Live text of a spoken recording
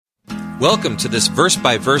Welcome to this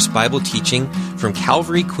verse-by-verse Bible teaching from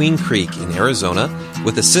Calvary, Queen Creek in Arizona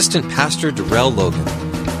with Assistant Pastor Darrell Logan.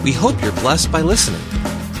 We hope you're blessed by listening.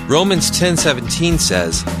 Romans 10:17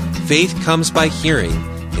 says, "Faith comes by hearing,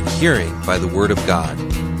 and hearing by the Word of God."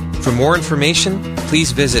 For more information,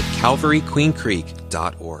 please visit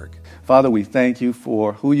calvaryqueencreek.org. Father, we thank you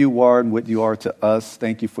for who you are and what you are to us.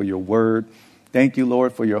 Thank you for your word. Thank you,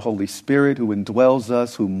 Lord, for your Holy Spirit who indwells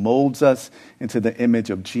us, who molds us into the image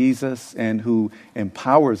of Jesus, and who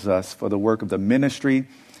empowers us for the work of the ministry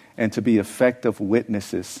and to be effective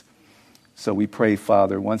witnesses. So we pray,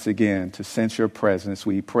 Father, once again, to sense your presence.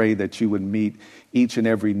 We pray that you would meet each and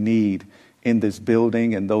every need in this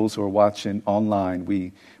building and those who are watching online.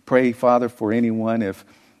 We pray, Father, for anyone, if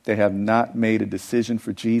they have not made a decision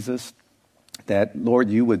for Jesus, that, Lord,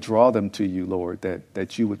 you would draw them to you, Lord,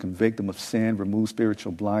 that you would convict them of sin, remove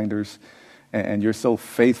spiritual blinders, and you're so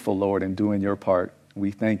faithful, Lord, in doing your part.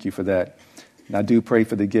 We thank you for that. And I do pray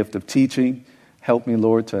for the gift of teaching. Help me,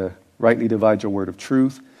 Lord, to rightly divide your word of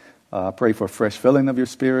truth. I pray for a fresh filling of your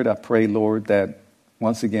spirit. I pray, Lord, that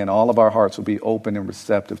once again, all of our hearts will be open and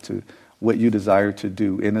receptive to what you desire to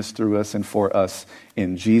do in us, through us, and for us.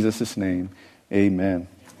 In Jesus' name, amen.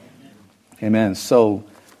 Amen. So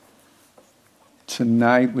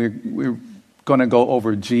tonight we're going to go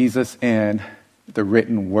over Jesus and the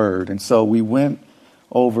written word. And so we went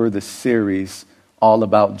over the series all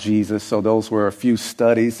about Jesus. So those were a few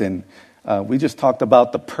studies, and we just talked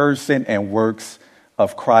about the person and works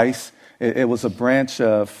of Christ. It was a branch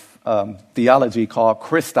of theology called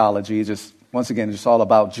Christology. Just once again, just all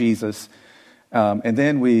about Jesus. And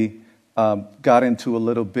then we got into a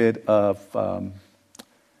little bit of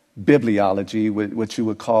bibliology, what you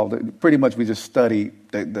would call, pretty much we just studied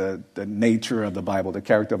the nature of the Bible, the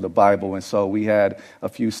character of the Bible. And so we had a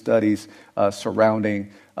few studies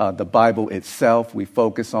surrounding the Bible itself. We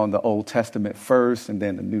focus on the Old Testament first and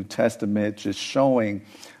then the New Testament, just showing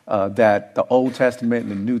that the Old Testament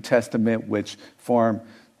and the New Testament, which form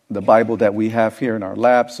the Bible that we have here in our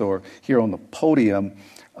laps or here on the podium,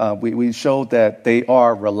 we showed that they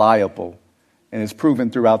are reliable. And it's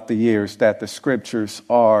proven throughout the years that the scriptures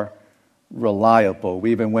are reliable.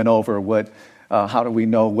 We even went over how do we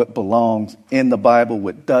know what belongs in the Bible,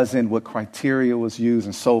 what doesn't, what criteria was used,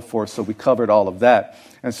 and so forth. So we covered all of that.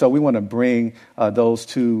 And so we want to bring those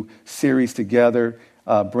two series together,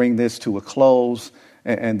 bring this to a close.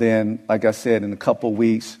 And then, like I said, in a couple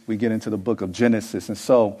weeks, we get into the book of Genesis. And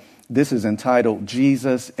so this is entitled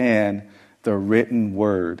Jesus and the Written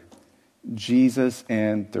Word. Jesus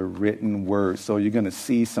and the written word. So you're going to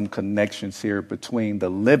see some connections here between the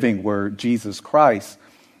living word, Jesus Christ.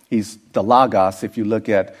 He's the Logos. If you look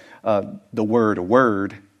at the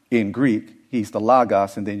word in Greek, he's the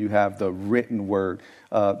Logos. And then you have the written word,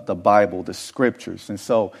 the Bible, the scriptures. And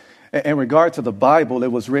so in regard to the Bible,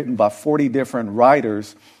 it was written by 40 different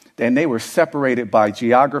writers, and they were separated by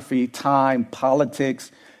geography, time,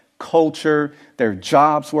 politics, culture. Their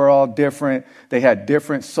jobs were all different. They had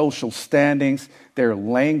different social standings. Their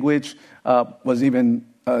language was even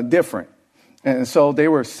different. And so they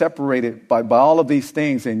were separated by all of these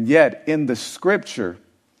things. And yet in the scripture,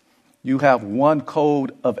 you have one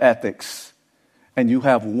code of ethics, and you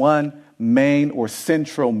have one main or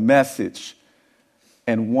central message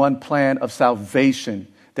and one plan of salvation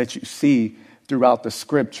that you see throughout the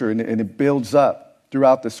scripture. And it builds up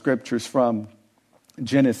throughout the scriptures from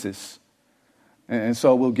Genesis. And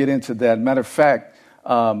so we'll get into that. Matter of fact,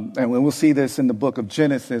 and we'll see this in the book of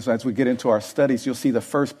Genesis as we get into our studies, you'll see the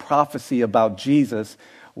first prophecy about Jesus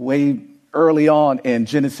way early on in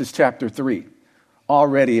Genesis chapter 3.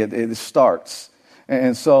 Already it starts.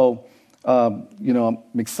 And so, I'm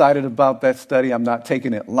excited about that study. I'm not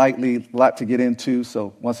taking it lightly, a lot to get into.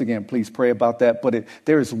 So once again, please pray about that. But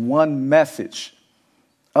there is one message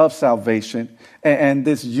of salvation, and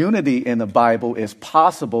this unity in the Bible is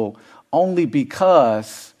possible only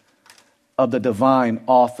because of the divine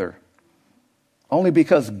author. Only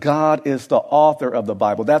because God is the author of the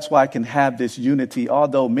Bible. That's why I can have this unity,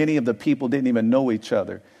 although many of the people didn't even know each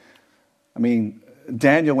other. I mean,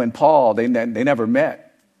 Daniel and Paul, they never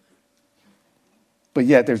met. But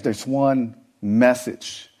yet there's one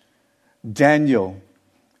message. Daniel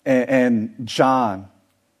and John,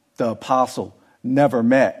 the apostle, never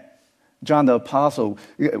met. John the apostle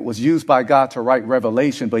was used by God to write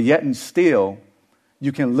Revelation, but yet and still,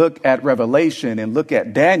 you can look at Revelation and look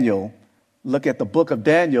at Daniel, look at the book of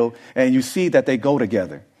Daniel, and you see that they go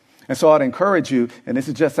together. And so I'd encourage you, and this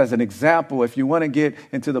is just as an example, if you want to get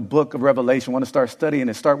into the book of Revelation, want to start studying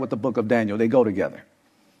and start with the book of Daniel, they go together.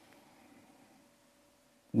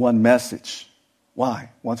 One message. Why?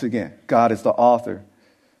 Once again, God is the author.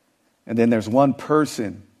 And then there's one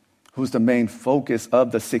person who's the main focus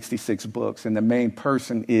of the 66 books, and the main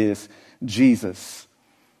person is Jesus.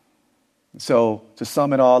 So to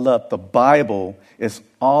sum it all up, the Bible is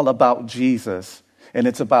all about Jesus, and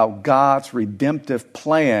it's about God's redemptive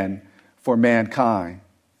plan for mankind.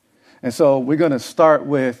 And so we're going to start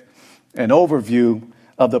with an overview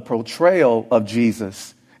of the portrayal of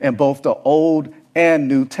Jesus in both the Old and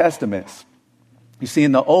New Testaments. You see,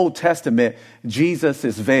 in the Old Testament, Jesus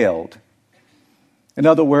is veiled. In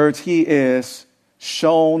other words, he is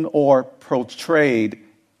shown or portrayed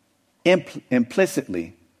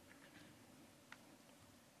implicitly.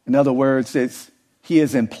 In other words, he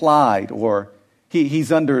is implied or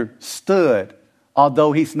he's understood,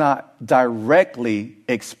 although he's not directly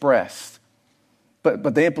expressed.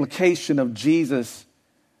 But the implication of Jesus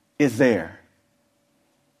is there.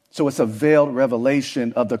 So it's a veiled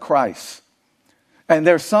revelation of the Christ. And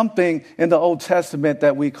there's something in the Old Testament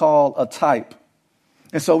that we call a type.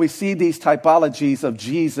 And so we see these typologies of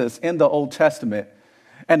Jesus in the Old Testament.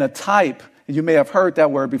 And a type, you may have heard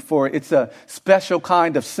that word before, it's a special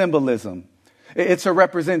kind of symbolism. It's a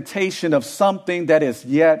representation of something that is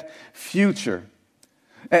yet future.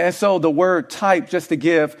 And so the word type, just to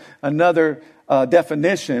give another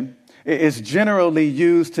definition, is generally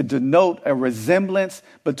used to denote a resemblance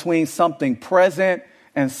between something present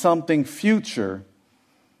and something future.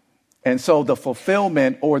 And so the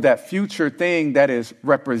fulfillment or that future thing that is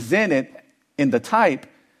represented in the type,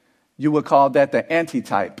 you would call that the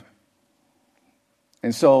antitype.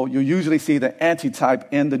 And so you usually see the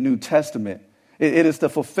antitype in the New Testament. It is the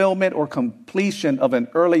fulfillment or completion of an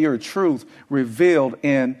earlier truth revealed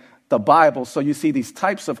in the Bible. So you see these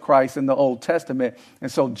types of Christ in the Old Testament.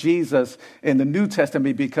 And so Jesus in the New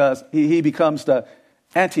Testament, because he becomes the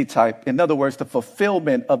antitype. In other words, the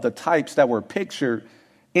fulfillment of the types that were pictured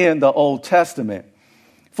in the Old Testament.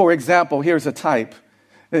 For example, here's a type.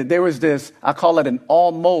 There was this, I call it an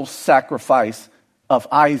almost sacrifice of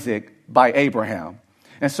Isaac by Abraham.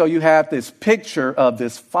 And so you have this picture of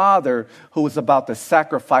this father who is about to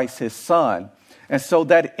sacrifice his son. And so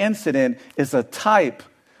that incident is a type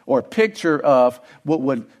or picture of what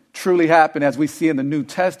would truly happen as we see in the New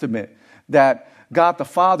Testament, that God the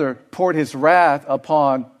Father poured his wrath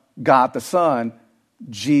upon God the Son,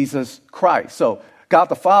 Jesus Christ. So God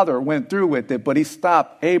the Father went through with it, but he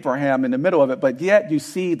stopped Abraham in the middle of it. But yet you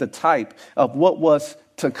see the type of what was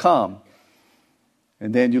to come.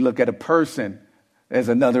 And then you look at a person as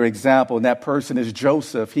another example, and that person is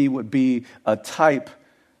Joseph. He would be a type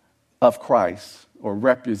of Christ or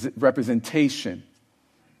representation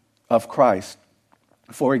of Christ.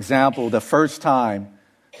 For example, the first time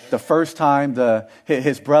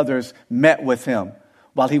his brothers met with him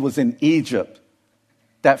while he was in Egypt,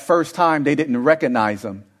 that first time they didn't recognize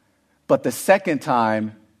him, but the second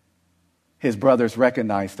time his brothers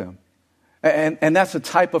recognized him. And that's a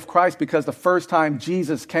type of Christ, because the first time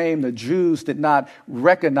Jesus came, the Jews did not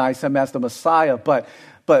recognize him as the Messiah. But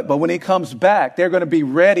when he comes back, they're going to be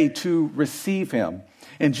ready to receive him.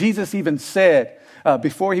 And Jesus even said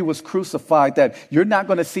before he was crucified that you're not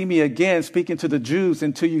going to see me again, speaking to the Jews,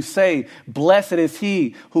 until you say, blessed is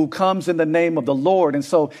he who comes in the name of the Lord. And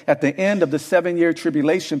so at the end of the 7-year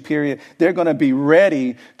tribulation period, they're going to be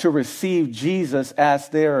ready to receive Jesus as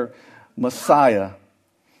their Messiah.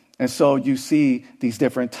 And so you see these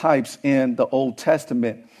different types in the Old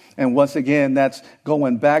Testament. And once again, that's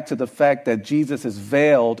going back to the fact that Jesus is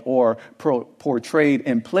veiled or portrayed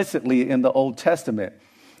implicitly in the Old Testament.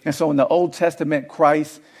 And so in the Old Testament,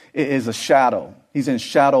 Christ is a shadow. He's in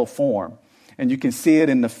shadow form. And you can see it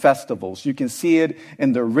in the festivals. You can see it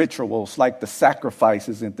in the rituals, like the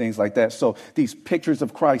sacrifices and things like that. So these pictures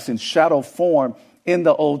of Christ in shadow form in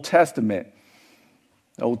the Old Testament.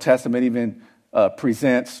 The Old Testament even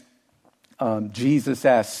presents Jesus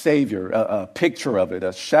as Savior, a picture of it,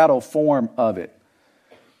 a shadow form of it.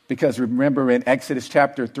 Because remember in Exodus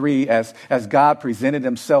chapter 3, as God presented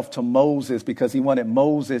himself to Moses, because he wanted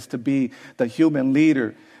Moses to be the human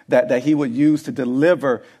leader that he would use to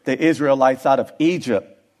deliver the Israelites out of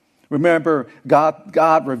Egypt. Remember,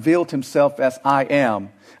 God revealed himself as I am.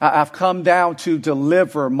 I've come down to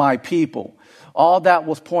deliver my people. All that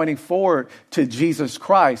was pointing forward to Jesus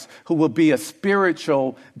Christ, who will be a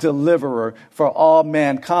spiritual deliverer for all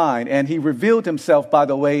mankind. And he revealed himself, by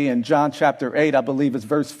the way, in John chapter 8, I believe it's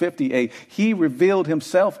verse 58. He revealed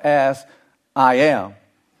himself as I am.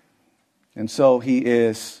 And so he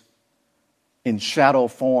is in shadow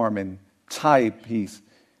form and type.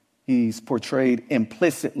 He's portrayed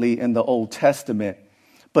implicitly in the Old Testament.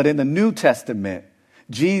 But in the New Testament,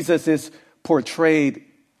 Jesus is portrayed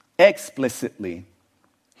explicitly.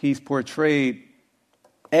 He's portrayed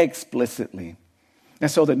explicitly. And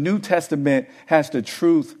so the New Testament has the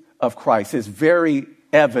truth of Christ. It's very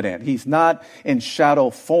evident. He's not in shadow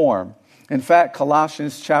form. In fact,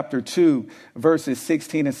 Colossians chapter 2, verses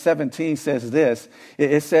 16 and 17 says this.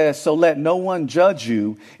 It says, "So let no one judge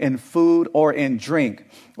you in food or in drink,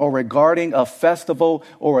 or regarding a festival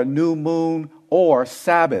or a new moon or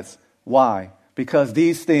Sabbath." Why? Because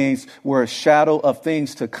these things were a shadow of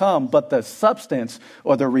things to come, but the substance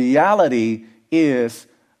or the reality is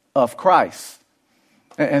of Christ.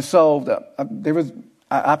 And so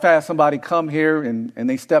I've had somebody come here and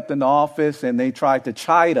they stepped in the office and they tried to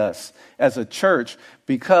chide us as a church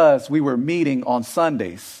because we were meeting on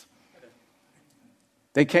Sundays.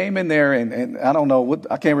 They came in there and I don't know,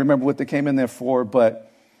 I can't remember what they came in there for,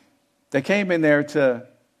 but they came in there to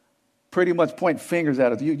pretty much point fingers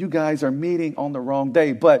at us. You guys are meeting on the wrong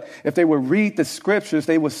day. But if they would read the scriptures,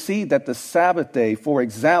 they would see that the Sabbath day, for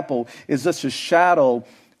example, is just a shadow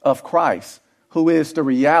of Christ, who is the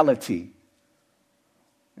reality.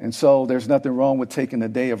 And so there's nothing wrong with taking a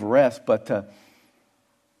day of rest, but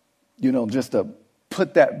just to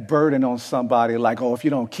put that burden on somebody like, oh, if you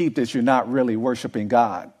don't keep this, you're not really worshiping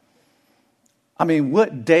God. I mean,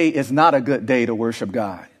 what day is not a good day to worship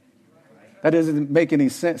God? That doesn't make any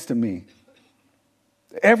sense to me.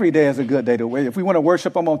 Every day is a good day to worship. If we want to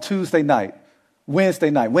worship Him on Tuesday night, Wednesday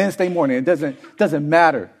morning, it doesn't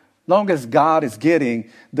matter. As long as God is getting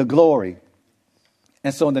the glory.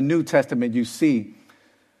 And so in the New Testament, you see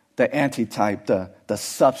the antitype, the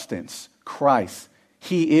substance, Christ.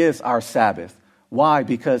 He is our Sabbath. Why?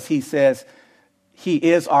 Because He says He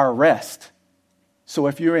is our rest. So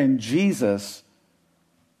if you're in Jesus,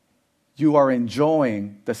 you are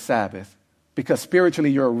enjoying the Sabbath because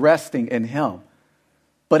spiritually you're resting in Him.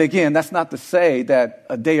 But again, that's not to say that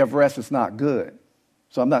a day of rest is not good.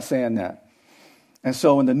 So I'm not saying that. And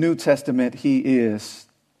so in the New Testament, He is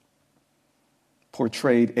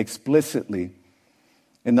portrayed explicitly.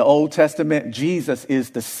 In the Old Testament, Jesus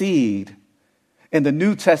is the seed. In the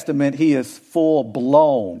New Testament, He is full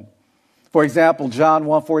blown. For example, John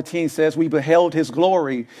 1:14 says, "We beheld His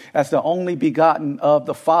glory as the only begotten of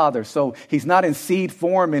the Father." So He's not in seed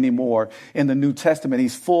form anymore in the New Testament.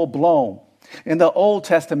 He's full blown. In the Old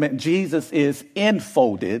Testament, Jesus is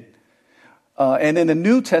enfolded. And in the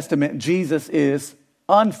New Testament, Jesus is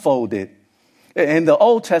unfolded. In the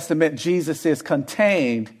Old Testament, Jesus is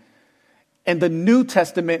contained. In the New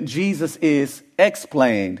Testament, Jesus is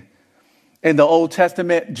explained. In the Old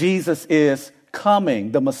Testament, Jesus is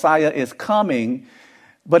coming. The Messiah is coming.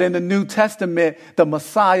 But in the New Testament, the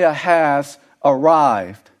Messiah has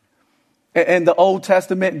arrived. In the Old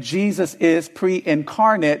Testament, Jesus is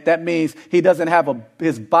pre-incarnate. That means He doesn't have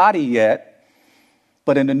His body yet.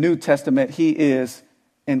 But in the New Testament, He is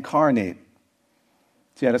incarnate.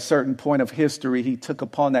 See, at a certain point of history, He took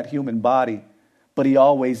upon that human body, but He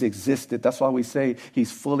always existed. That's why we say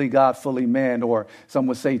He's fully God, fully man, or some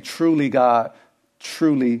would say truly God,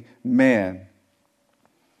 truly man.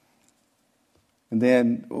 And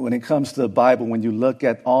then when it comes to the Bible, when you look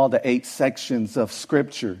at all the 8 sections of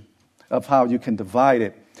Scripture, of how you can divide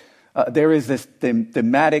it, there is this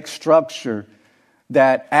thematic structure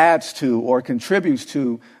that adds to or contributes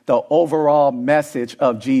to the overall message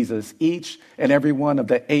of Jesus. Each and every one of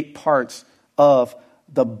the 8 parts of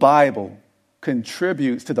the Bible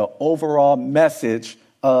contributes to the overall message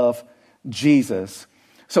of Jesus.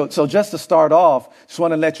 So just to start off, just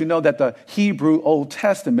want to let you know that the Hebrew Old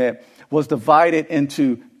Testament was divided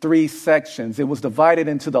into 3 sections. It was divided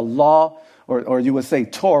into the law, or you would say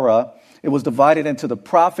Torah. It was divided into the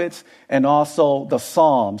prophets and also the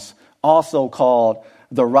Psalms, also called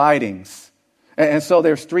the writings. And so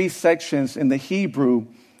there's 3 sections in the Hebrew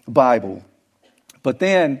Bible. But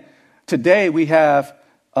then today we have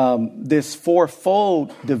this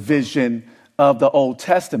 4-fold division of the Old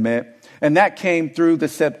Testament, and that came through the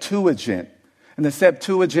Septuagint. And the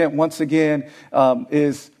Septuagint, once again,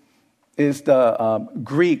 is the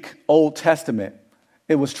Greek Old Testament.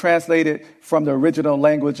 It was translated from the original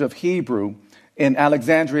language of Hebrew in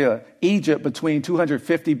Alexandria, Egypt, between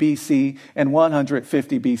 250 BC and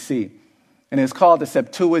 150 BC. And it's called the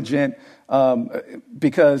Septuagint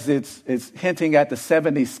because it's hinting at the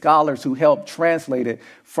 70 scholars who helped translate it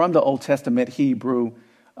from the Old Testament Hebrew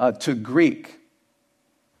to Greek.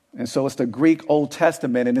 And so it's the Greek Old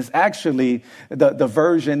Testament, and it's actually the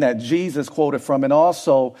version that Jesus quoted from, and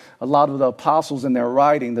also a lot of the apostles in their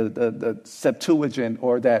writing, the Septuagint,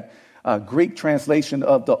 or that Greek translation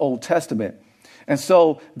of the Old Testament. And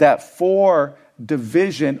so that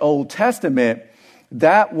 4-division Old Testament,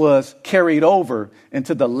 that was carried over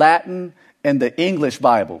into the Latin and the English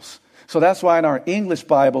Bibles. So that's why in our English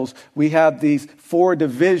Bibles, we have these 4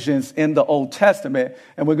 divisions in the Old Testament,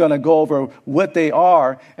 and we're going to go over what they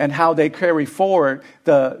are and how they carry forward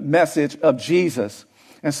the message of Jesus.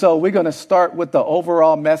 And so we're going to start with the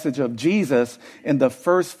overall message of Jesus in the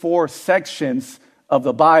first 4 sections of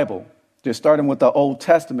the Bible, just starting with the Old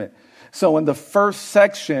Testament. So in the first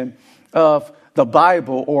section of the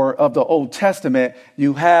Bible or of the Old Testament,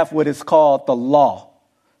 you have what is called the law.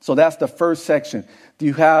 So that's the first section.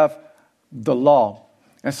 You have the law.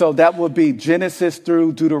 And so that would be Genesis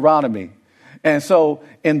through Deuteronomy. And so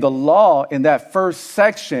in the law, in that first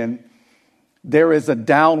section, there is a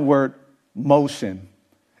downward motion.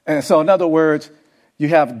 And so in other words, you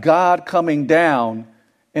have God coming down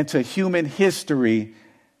into human history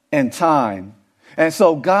and time. And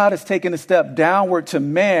so God is taking a step downward to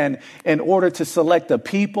man in order to select a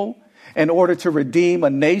people, in order to redeem a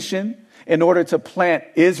nation, in order to plant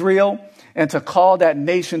Israel, and to call that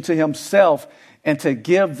nation to himself and to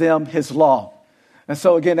give them his law. And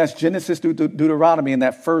so again, that's Genesis through Deuteronomy in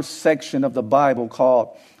that first section of the Bible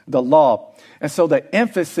called the law. And so the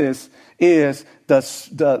emphasis is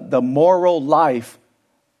the moral life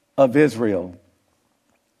of Israel.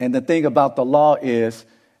 And the thing about the law is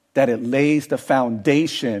that it lays the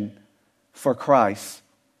foundation for Christ.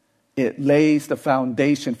 It lays the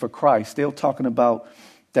foundation for Christ. Still talking about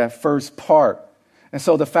that first part. And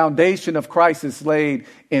so the foundation of Christ is laid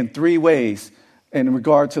in 3 ways in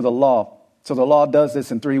regard to the law. So the law does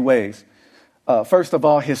this in 3 ways. First of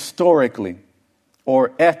all, historically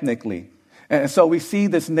or ethnically. And so we see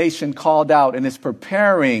this nation called out and is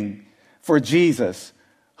preparing for Jesus,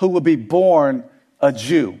 who will be born a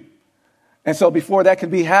Jew. And so before that can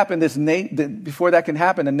happen,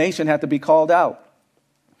 the nation had to be called out.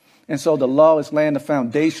 And so the law is laying the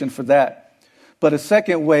foundation for that. But a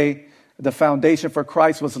second way the foundation for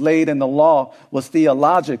Christ was laid in the law was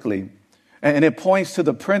theologically. And it points to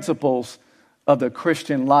the principles of the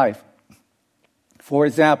Christian life. For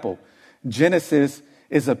example, Genesis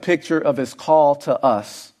is a picture of his call to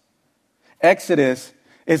us. Exodus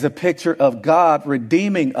is a picture of God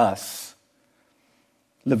redeeming us.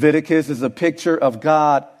 Leviticus is a picture of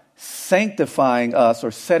God sanctifying us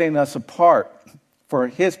or setting us apart for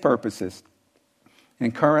his purposes.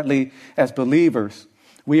 And currently, as believers,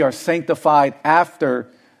 we are sanctified after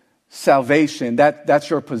salvation. That's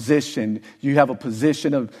your position. You have a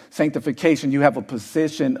position of sanctification. You have a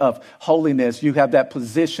position of holiness. You have that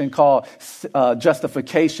position called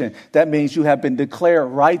justification. That means you have been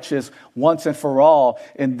declared righteous once and for all.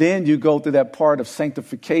 And then you go through that part of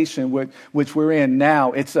sanctification, which we're in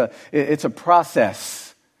now. It's a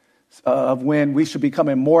process of when we should be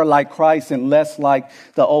becoming more like Christ and less like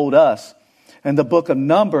the old us. And the book of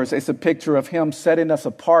Numbers is a picture of him setting us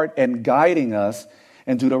apart and guiding us.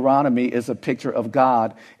 And Deuteronomy is a picture of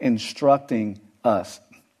God instructing us.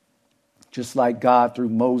 Just like God through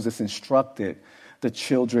Moses instructed the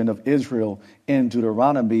children of Israel in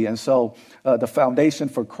Deuteronomy. And so the foundation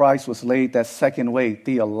for Christ was laid that second way,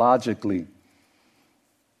 theologically.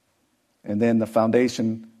 And then the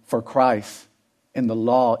foundation for Christ in the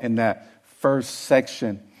law in that first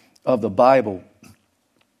section of the Bible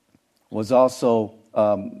was also,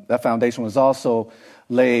 that foundation was also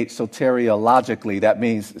laid soteriologically. That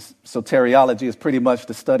means soteriology is pretty much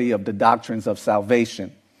the study of the doctrines of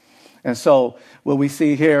salvation. And so what we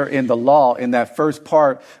see here in the law, in that first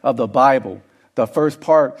part of the Bible, the first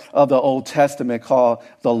part of the Old Testament called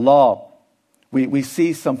the law, we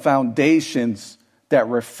see some foundations that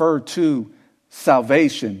refer to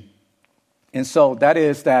salvation. And so that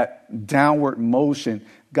is that downward motion,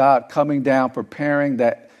 God coming down, preparing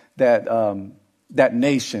that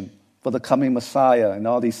nation for the coming Messiah and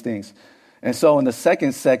all these things. And so in the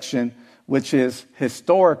second section, which is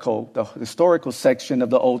historical, the historical section of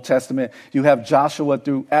the Old Testament, you have Joshua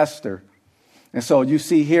through Esther. And so you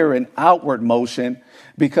see here an outward motion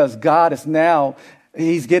because God is now,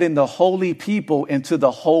 he's getting the holy people into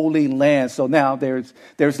the holy land. So now there's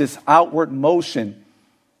this outward motion.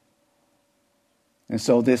 And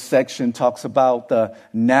so this section talks about the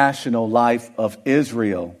national life of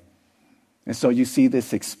Israel. And so you see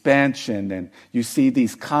this expansion and you see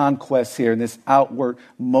these conquests here and this outward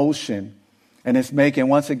motion. And it's making,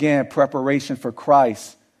 once again, preparation for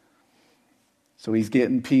Christ. So he's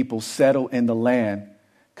getting people settled in the land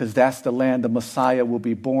because that's the land the Messiah will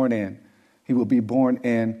be born in. He will be born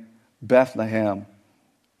in Bethlehem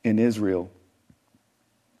in Israel.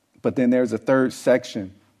 But then there's a third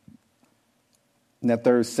section. And that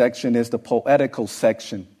third section is the poetical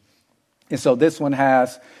section. And so this one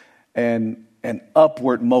has an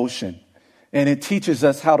upward motion. And it teaches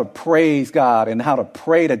us how to praise God and how to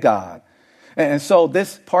pray to God. And so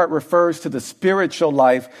this part refers to the spiritual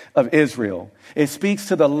life of Israel. It speaks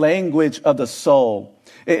to the language of the soul.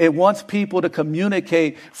 It wants people to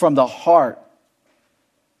communicate from the heart,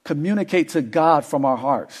 communicate to God from our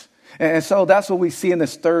hearts. And so that's what we see in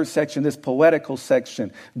this third section, this poetical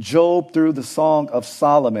section, Job through the Song of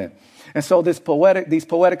Solomon. And so these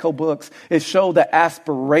poetical books, it show the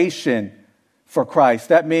aspiration for Christ.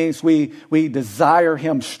 That means we desire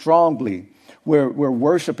him strongly. We're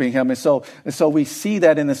worshiping him. And so we see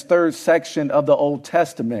that in this third section of the Old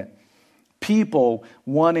Testament, people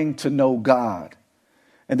wanting to know God.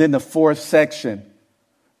 And then the fourth section,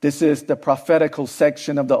 this is the prophetical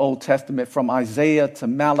section of the Old Testament from Isaiah to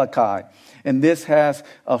Malachi. And this has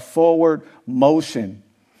a forward motion.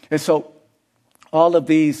 And so all of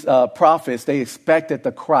these prophets, they expected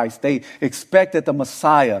the Christ. They expected the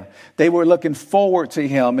Messiah. They were looking forward to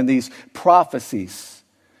him in these prophecies.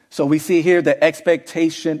 So we see here the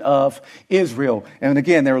expectation of Israel. And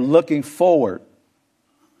again, they're looking forward.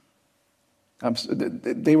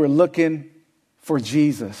 They were looking for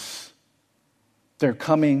Jesus, their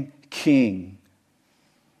coming king.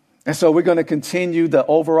 And so we're going to continue the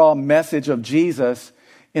overall message of Jesus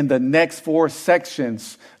in the next four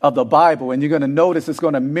sections of the Bible. And you're going to notice it's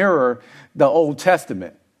going to mirror the Old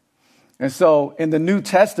Testament. And so in the New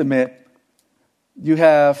Testament, you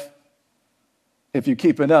have, if you're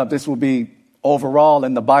keeping up, this will be overall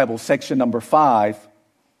in the Bible, section number 5.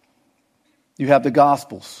 You have the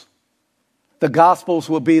Gospels. The Gospels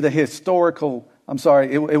will be the historical,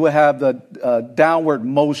 it will have the downward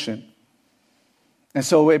motion. And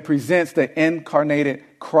so it presents the incarnated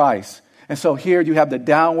Christ. And so here you have the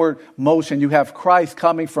downward motion. You have Christ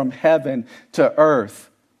coming from heaven to earth.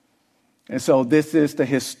 And so this is the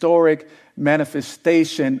historic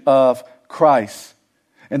manifestation of Christ.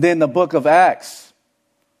 And then the book of Acts,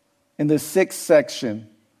 in the 6th section,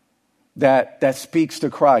 that speaks to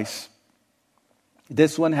Christ.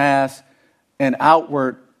 This one has an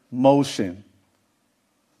outward motion.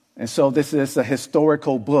 And so this is a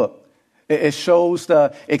historical book. It shows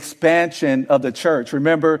the expansion of the church.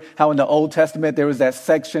 Remember how in the Old Testament there was that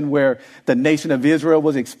section where the nation of Israel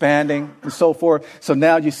was expanding and so forth. So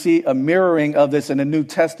now you see a mirroring of this in the New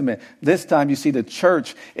Testament. This time you see the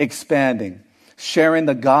church expanding, sharing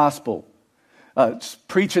the gospel,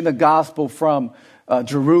 preaching the gospel from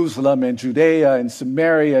Jerusalem and Judea and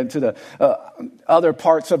Samaria and to the other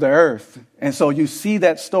parts of the earth. And so you see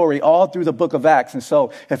that story all through the book of Acts. And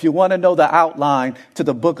so if you want to know the outline to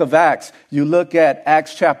the book of Acts, you look at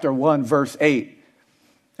Acts chapter 1, verse 8.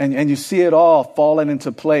 And you see it all falling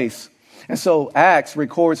into place. And so Acts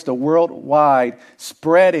records the worldwide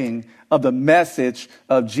spreading of the message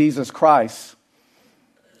of Jesus Christ.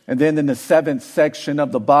 And then in the 7th section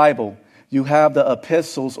of the Bible, you have the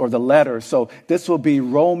epistles or the letters. So this will be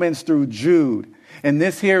Romans through Jude. And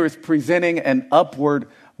this here is presenting an upward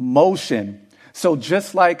motion. So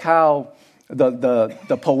just like how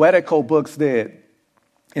the poetical books did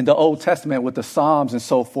in the Old Testament with the Psalms and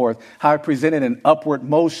so forth, how it presented an upward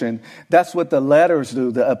motion, that's what the letters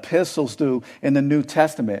do, the epistles do in the New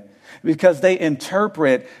Testament. Because they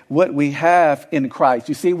interpret what we have in Christ.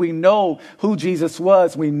 You see, we know who Jesus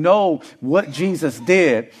was. We know what Jesus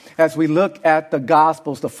did as we look at the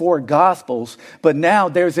Gospels, the 4 Gospels. But now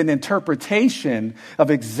there's an interpretation of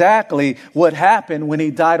exactly what happened when he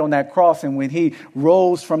died on that cross and when he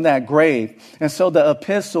rose from that grave. And so the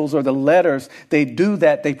epistles or the letters, they do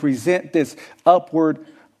that. They present this upward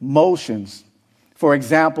motions. For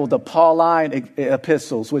example, the Pauline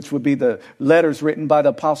epistles, which would be the letters written by the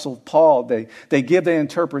Apostle Paul, they give the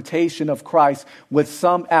interpretation of Christ with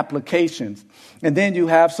some applications. And then you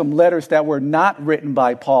have some letters that were not written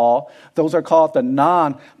by Paul. Those are called the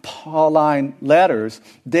non-Pauline letters.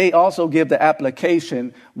 They also give the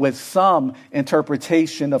application with some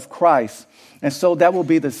interpretation of Christ. And so that will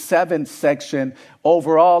be the 7th section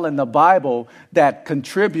overall in the Bible that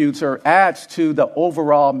contributes or adds to the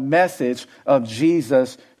overall message of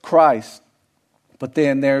Jesus Christ. But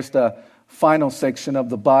then there's the final section of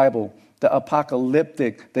the Bible, the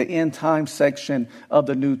apocalyptic, the end time section of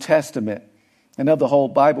the New Testament and of the whole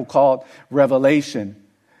Bible called Revelation.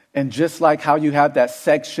 And just like how you have that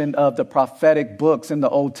section of the prophetic books in the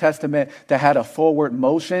Old Testament that had a forward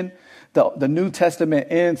motion, the New Testament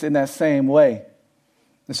ends in that same way.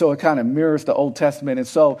 And so it kind of mirrors the Old Testament. And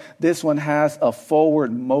so this one has a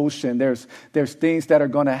forward motion. There's things that are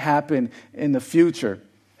going to happen in the future.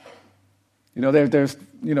 There's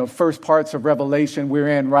first parts of Revelation we're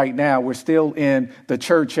in right now. We're still in the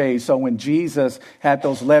church age. So when Jesus had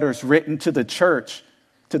those letters written to the church,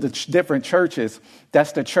 to the different churches,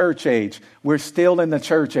 that's the church age. We're still in the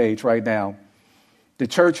church age right now. The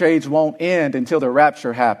church age won't end until the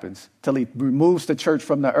rapture happens, till he removes the church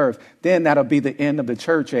from the earth. Then that'll be the end of the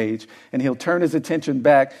church age, and he'll turn his attention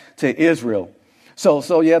back to Israel.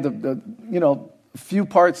 So yeah, the few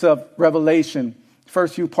parts of Revelation,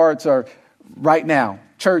 first few parts are right now,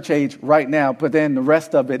 church age right now, but then the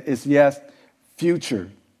rest of it is, yes, future.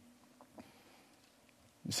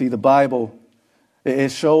 You see, the Bible, it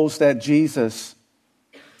shows that Jesus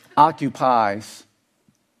occupies.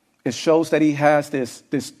 It shows that he has this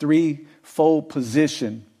threefold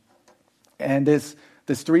position. And this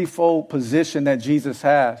threefold position that Jesus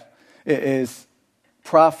has is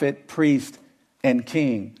prophet, priest, and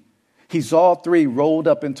king. He's all three rolled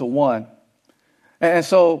up into one. And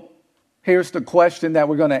so here's the question that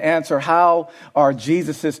we're going to answer. How are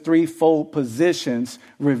Jesus' threefold positions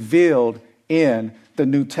revealed in the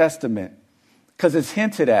New Testament? Because it's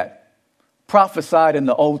hinted at, prophesied in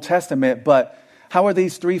the Old Testament, but how are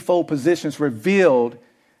these threefold positions revealed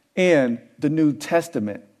in the New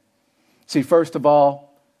Testament? See, first of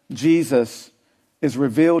all, Jesus is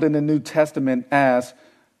revealed in the New Testament as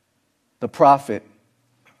the prophet.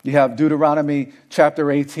 You have Deuteronomy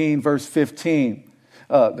chapter 18, verse 15.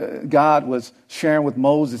 God was sharing with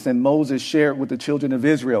Moses, and Moses shared with the children of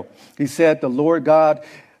Israel. He said, the Lord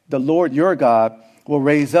your God will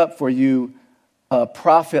raise up for you a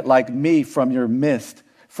prophet like me from your midst,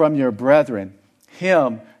 from your brethren.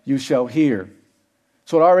 Him you shall hear.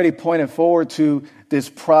 So it already pointed forward to this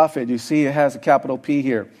prophet. You see, it has a capital P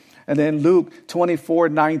here. And then Luke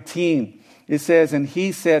 24:19, it says, and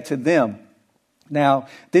he said to them. Now,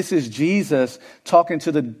 this is Jesus talking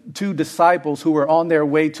to the two disciples who were on their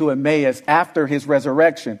way to Emmaus after his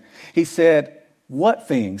resurrection. He said, what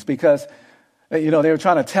things? Because, they were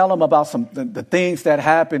trying to tell him about the things that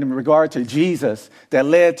happened in regard to Jesus that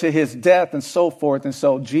led to his death and so forth. And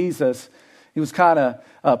so Jesus, he was kind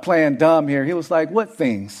of playing dumb here. He was like, what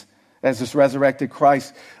things? As this resurrected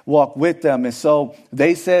Christ walked with them. And so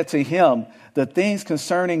they said to him, the things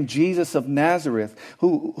concerning Jesus of Nazareth,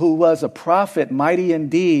 who was a prophet, mighty in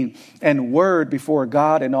deed and word before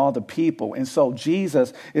God and all the people. And so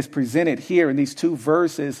Jesus is presented here in these two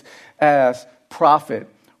verses as prophet,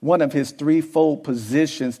 one of his threefold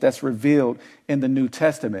positions that's revealed in the New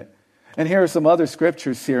Testament. And here are some other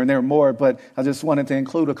scriptures here, and there are more, but I just wanted to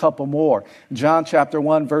include a couple more. John chapter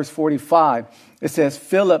 1, verse 45, it says,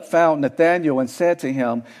 Philip found Nathanael and said to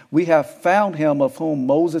him, we have found him of whom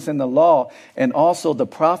Moses in the law and also the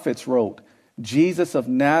prophets wrote, Jesus of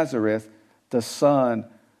Nazareth, the son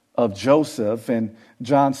of Joseph. And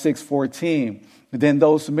John 6:14, then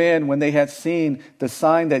those men, when they had seen the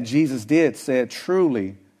sign that Jesus did, said,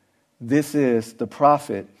 truly, this is the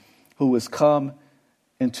prophet who is come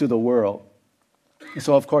into the world. And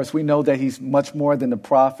so, of course, we know that he's much more than a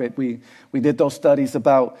prophet. We did those studies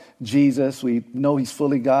about Jesus. We know he's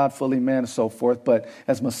fully God, fully man, and so forth. But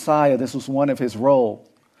as Messiah, this was one of his roles.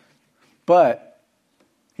 But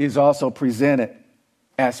he's also presented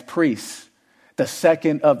as priest, the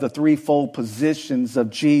second of the threefold positions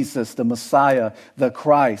of Jesus, the Messiah, the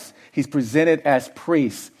Christ. He's presented as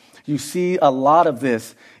priest. You see a lot of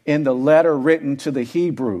this in the letter written to the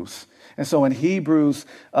Hebrews. And so in Hebrews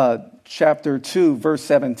chapter 2, verse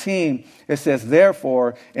 17, it says,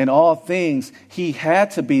 therefore, in all things, he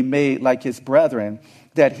had to be made like his brethren,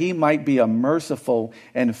 that he might be a merciful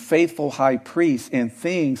and faithful high priest in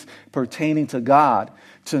things pertaining to God,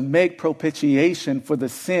 to make propitiation for the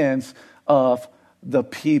sins of the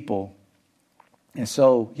people. And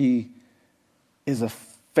so he is a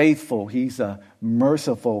faithful, he's a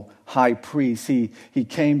merciful high priest. He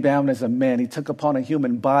came down as a man. He took upon a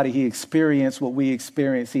human body. He experienced what we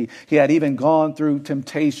experience. He had even gone through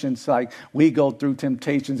temptations like we go through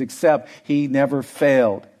temptations, except he never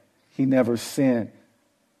failed. He never sinned,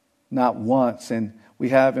 not once. And we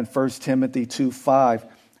have in 1 Timothy 2:5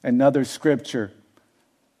 another scripture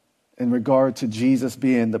in regard to Jesus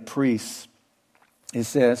being the priest. It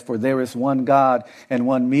says, for there is one God and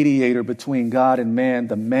one mediator between God and man,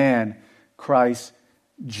 the man, Christ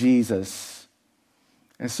Jesus.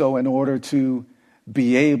 And so in order to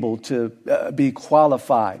be able to be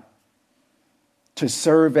qualified to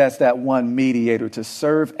serve as that one mediator, to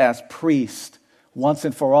serve as priest once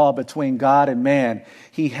and for all between God and man,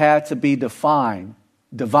 he had to be divine.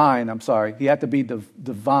 He had to be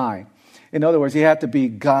divine. In other words, he had to be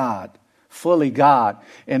God. Fully God,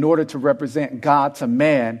 in order to represent God to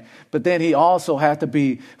man. But then he also had to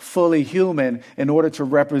be fully human in order to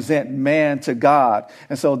represent man to God.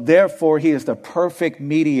 And so therefore, he is the perfect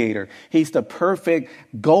mediator. He's the perfect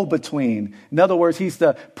go-between. In other words, he's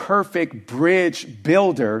the perfect bridge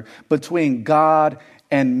builder between God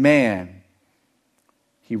and man.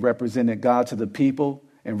 He represented God to the people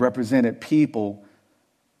and represented people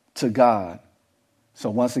to God. So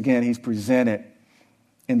once again, he's presented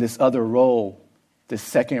in this other role, this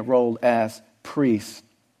second role as priest.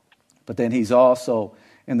 But then he's also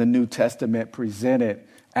in the New Testament presented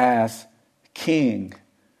as king.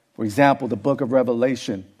 For example, the book of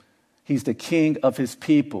Revelation, he's the king of his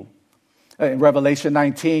people. In Revelation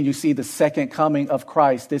 19, you see the second coming of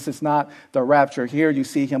Christ. This is not the rapture. Here you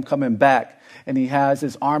see him coming back, and he has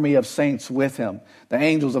his army of saints with him. The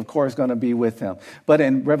angels, of course, going to be with him. But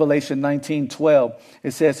in Revelation 19:12,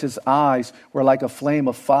 it says his eyes were like a flame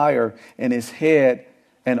of fire, and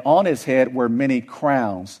on his head were many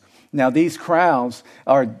crowns. Now, these crowns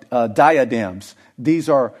are diadems. These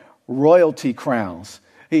are royalty crowns.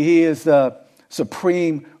 He is the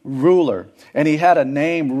supreme ruler, and he had a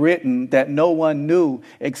name written that no one knew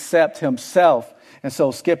except himself. And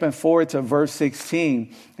so skipping forward to verse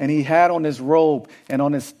 16, and he had on his robe and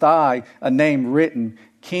on his thigh a name written,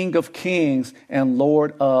 King of Kings and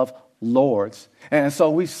Lord of Lords. And so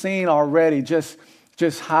we've seen already just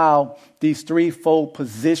how these threefold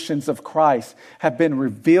positions of Christ have been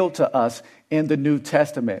revealed to us in the New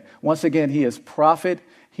Testament. Once again, he is prophet,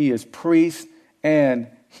 he is priest, and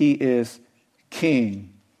he is king.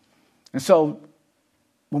 And so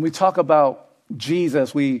when we talk about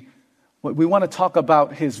Jesus, we want to talk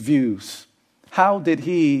about his views. How did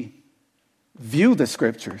he view the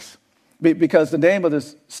scriptures? Because the name of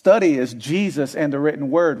this study is Jesus and the written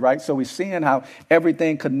word, right? So we're seeing how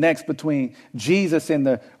everything connects between Jesus and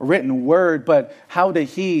the written word, but how did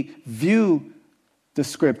he view the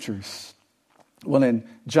scriptures? Well, in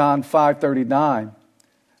John 5:39,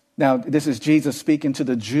 now this is Jesus speaking to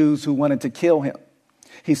the Jews who wanted to kill him.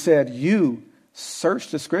 He said, you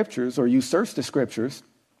search the scriptures,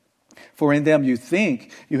 for in them you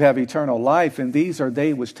think you have eternal life, and these are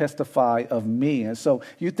they which testify of me. And so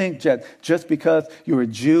you think that just because you're a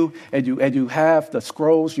Jew and you have the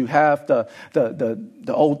scrolls, you have the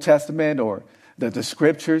Old Testament or the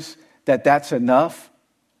scriptures, that's enough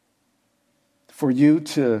for you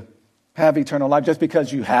to have eternal life, just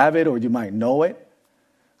because you have it or you might know it?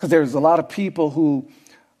 Because there's a lot of people who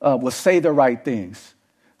will say the right things.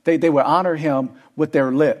 They will honor him with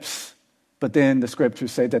their lips. But then the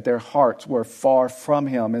scriptures say that their hearts were far from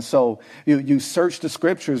him. And so you search the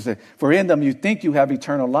scriptures, for in them you think you have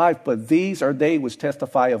eternal life, but these are they which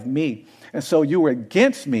testify of me. And so you were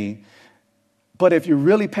against me, but if you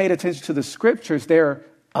really paid attention to the scriptures, they're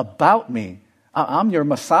about me. I'm your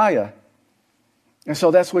Messiah. And so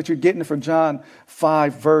that's what you're getting from John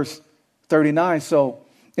 5, verse 39. So,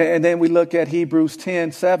 and then we look at Hebrews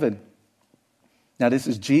 10:7. Now this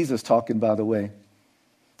is Jesus talking, by the way.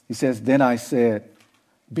 He says, then I said,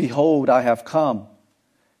 behold, I have come.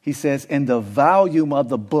 He says, in the volume of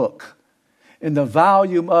the book, in the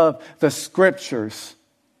volume of the scriptures,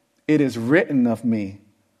 it is written of me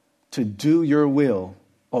to do your will,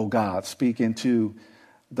 O God, speaking to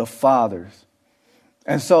the fathers.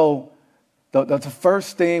 And so the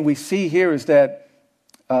first thing we see here is that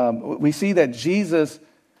we see that Jesus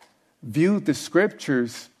viewed the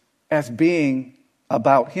scriptures as being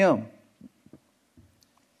about him.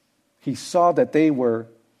 He saw that they were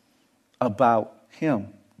about him.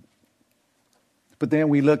 But then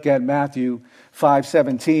we look at Matthew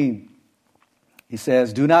 5:17. He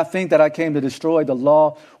says, do not think that I came to destroy the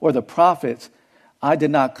law or the prophets. I did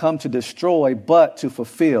not come to destroy, but to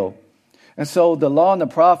fulfill. And so the law and the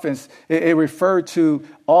prophets, it referred to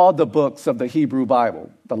all the books of the Hebrew Bible,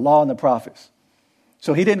 the law and the prophets.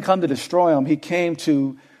 So he didn't come to destroy them. He came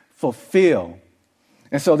to fulfill.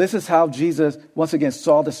 And so this is how Jesus, once again,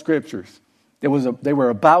 saw the scriptures. They were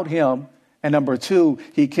about him. And number two,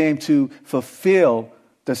 he came to fulfill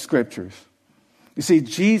the scriptures. You see,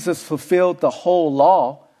 Jesus fulfilled the whole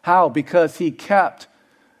law. How? Because he kept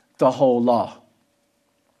the whole law.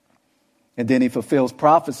 And then he fulfills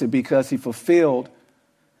prophecy because he fulfilled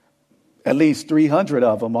at least 300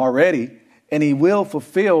 of them already. And he will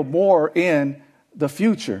fulfill more in the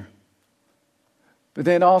future. But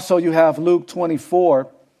then also you have Luke 24,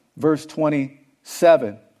 verse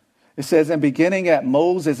 27. It says, and beginning at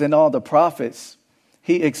Moses and all the prophets,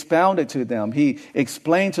 he expounded to them. He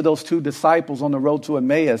explained to those two disciples on the road to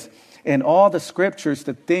Emmaus in all the scriptures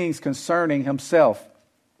the things concerning himself.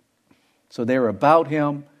 So they're about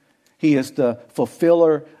him. He is the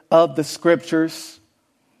fulfiller of the scriptures.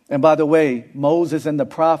 And by the way, Moses and the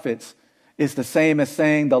prophets is the same as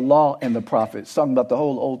saying the law and the prophets, talking about the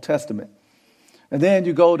whole Old Testament. And then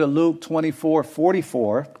you go to Luke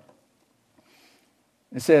 24:44.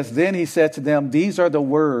 It says, then he said to them, these are the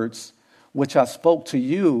words which I spoke to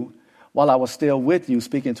you while I was still with you,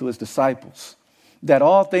 speaking to his disciples. that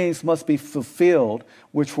all things must be fulfilled,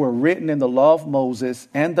 which were written in the law of Moses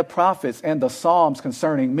and the prophets and the Psalms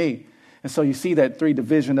concerning me. And so you see that three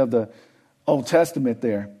division of the Old Testament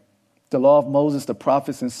there. The law of Moses, the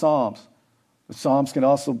prophets, and Psalms. The Psalms can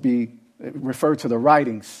also be referred to the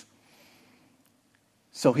writings.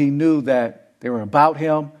 So he knew that they were about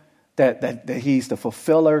him, that he's the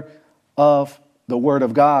fulfiller of the word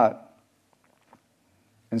of God.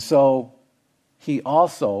 And so he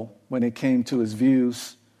also, when it came to his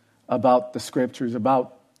views about the scriptures,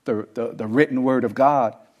 about the written word of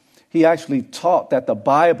God, he actually taught that the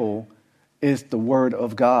Bible is the word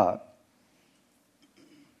of God.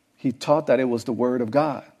 He taught that it was the word of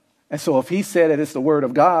God. And so if he said that it's the word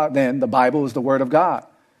of God, then the Bible is the word of God.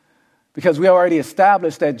 Because we already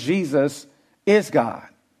established that Jesus is God,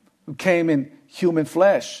 who came in human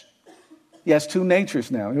flesh. He has two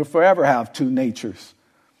natures now. He'll forever have two natures.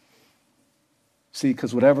 See,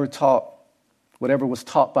 because whatever was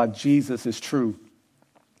taught by Jesus is true.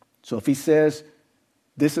 So if he says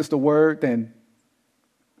this is the word, then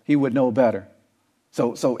he would know better.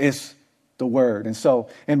 So it's the word. And so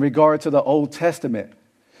in regard to the Old Testament,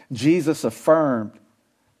 Jesus affirmed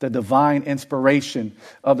the divine inspiration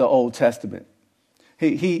of the Old Testament.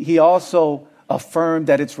 He also affirmed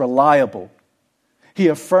that it's reliable. He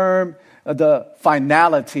affirmed the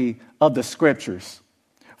finality of the scriptures.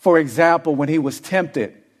 For example, when he was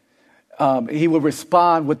tempted, he would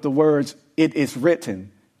respond with the words, "It is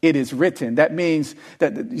written, it is written." That means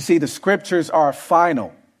that, you see, the scriptures are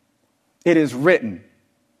final. It is written.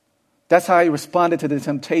 That's how he responded to the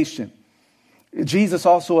temptation. Jesus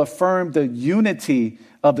also affirmed the unity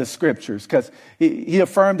of the scriptures because he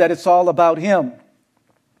affirmed that it's all about him.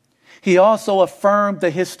 He also affirmed the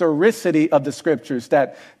historicity of the scriptures,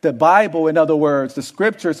 that the Bible, in other words, the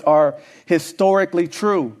scriptures are historically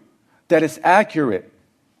true, that it's accurate.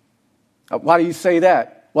 Why do you say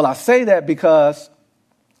that? Well, I say that because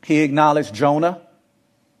he acknowledged Jonah.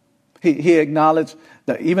 He acknowledged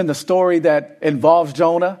even the story that involves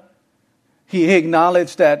Jonah. He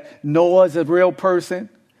acknowledged that Noah is a real person,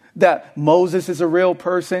 that Moses is a real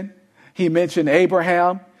person. He mentioned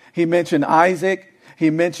Abraham. He mentioned Isaac. He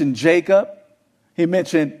mentioned Jacob. He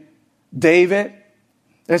mentioned David.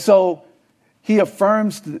 And so he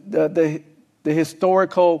affirms the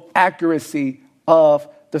historical accuracy of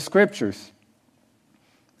the scriptures.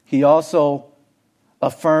 He also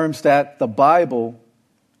affirms that the Bible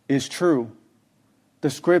is true. The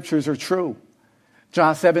scriptures are true.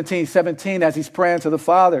 John 17:17, as he's praying to the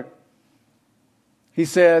Father, he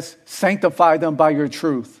says, "Sanctify them by your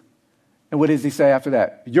truth." And what does he say after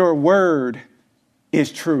that? "Your word is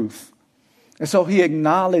truth." And so he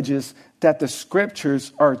acknowledges that the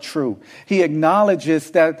scriptures are true. He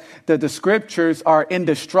acknowledges that the scriptures are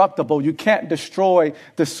indestructible. You can't destroy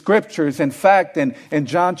the scriptures. In fact, in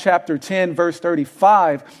John chapter 10, verse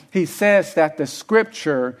 35, he says that the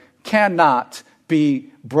scripture cannot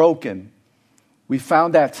be broken. We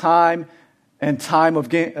found that time and time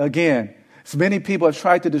again. As many people have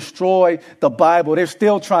tried to destroy the Bible, they're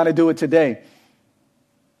still trying to do it today.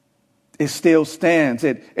 It still stands.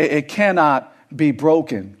 It cannot be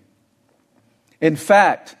broken. In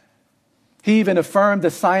fact, he even affirmed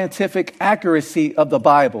the scientific accuracy of the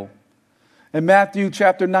Bible. In Matthew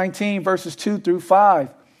chapter 19, verses 2 through 5,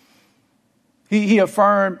 he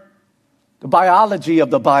affirmed the biology of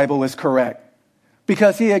the Bible is correct.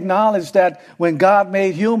 Because he acknowledged that when God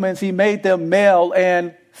made humans, he made them male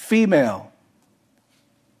and female.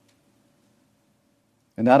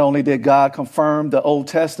 And not only did God confirm the Old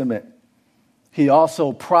Testament, he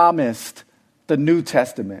also promised the New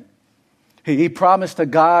Testament. He promised to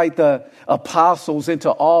guide the apostles into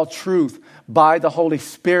all truth by the Holy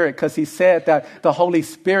Spirit, because he said that the Holy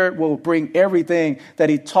Spirit will bring everything that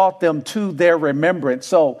he taught them to their remembrance.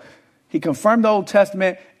 So he confirmed the Old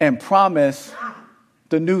Testament and promised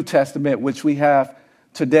the New Testament, which we have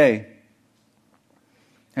today.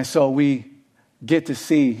 And so we get to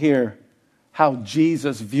see here how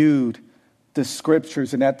Jesus viewed the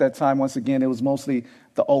scriptures. And at that time, once again, it was mostly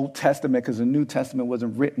the Old Testament because the New Testament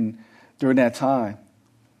wasn't written during that time.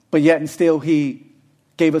 But yet and still, he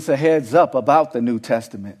gave us a heads up about the New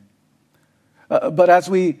Testament. But as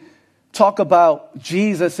we talk about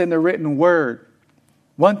Jesus in the written word,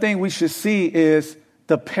 one thing we should see is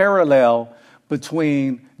the parallel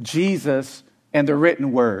between Jesus and the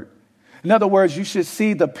written word. In other words, you should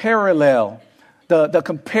see the parallel, the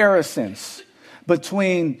comparisons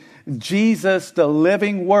between Jesus, the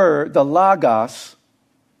living word, the Logos,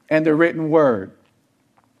 and the written word.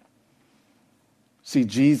 See,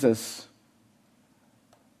 Jesus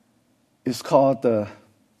is called the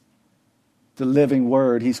the living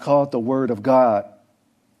word. He's called the Word of God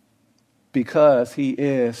because he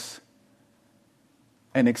is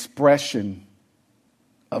an expression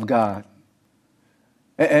of God.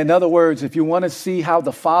 In other words, if you want to see how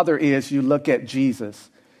the Father is, you look at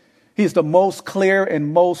Jesus. He's the most clear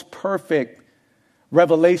and most perfect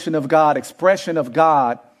revelation of God, expression of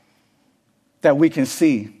God that we can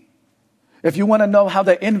see. If you want to know how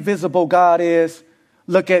the invisible God is,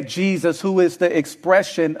 look at Jesus, who is the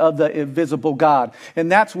expression of the invisible God.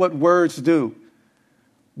 And that's what words do.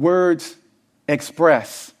 Words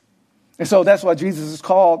express. And so that's why Jesus is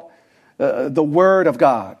called the Word of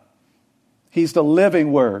God. He's the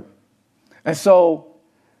living Word. And so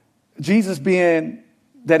Jesus being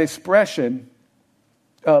that expression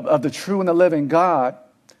of the true and the living God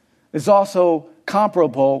is also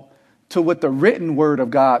comparable to what the written Word of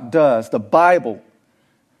God does, the Bible.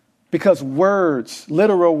 Because words,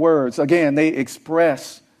 literal words, again, they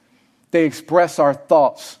express our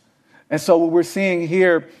thoughts. And so what we're seeing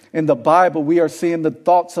here in the Bible, we are seeing the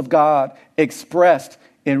thoughts of God expressed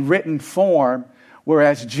in written form,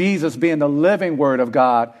 whereas Jesus, being the living Word of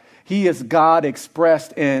God, he is God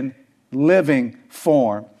expressed in living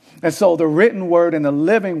form. And so the written word and the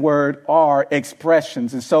living word are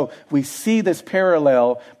expressions. And so we see this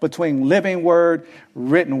parallel between living word,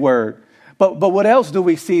 written word. But what else do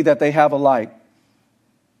we see that they have alike?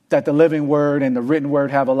 That the living word and the written word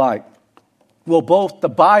have alike? Well, both the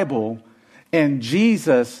Bible and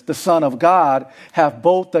Jesus, the Son of God, have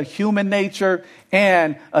both a human nature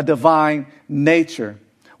and a divine nature.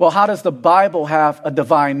 Well, how does the Bible have a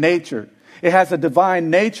divine nature? It has a divine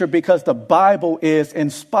nature because the Bible is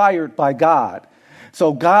inspired by God.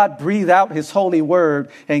 So God breathed out his holy word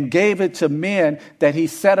and gave it to men that he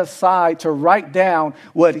set aside to write down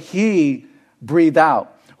what he breathed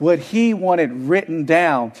out, what he wanted written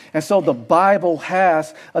down. And so the Bible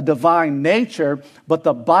has a divine nature, but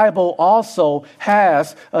the Bible also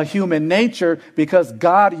has a human nature because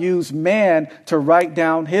God used man to write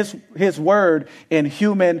down his word in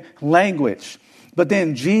human language. But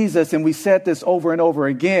then Jesus, and we said this over and over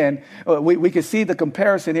again, we can see the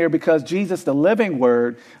comparison here because Jesus, the living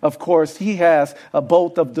word, of course, he has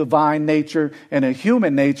both of divine nature and a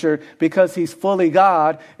human nature because he's fully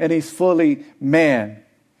God and he's fully man.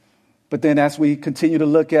 But then as we continue to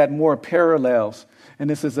look at more parallels, and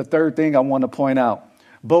this is the third thing I want to point out,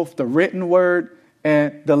 both the written word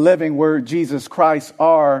and the living word, Jesus Christ,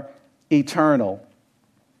 are eternal.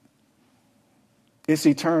 It's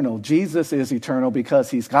eternal. Jesus is eternal because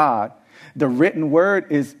he's God. The written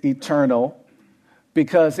word is eternal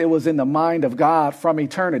because it was in the mind of God from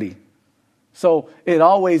eternity. So it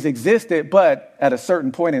always existed, but at a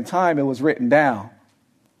certain point in time, it was written down.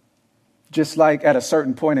 Just like at a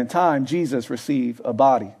certain point in time, Jesus received a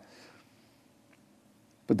body.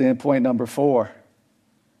 But then point number 4,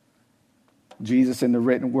 Jesus and the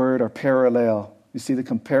written word are parallel. You see the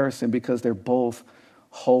comparison because they're both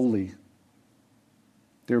holy.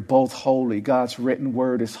 They're both holy. God's written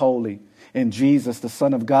word is holy. And Jesus, the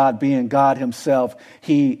Son of God, being God himself,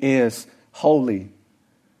 he is holy.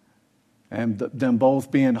 And them both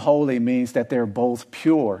being holy means that they're both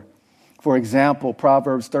pure. For example,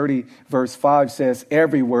 Proverbs 30 verse 5 says,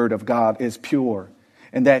 every word of God is pure.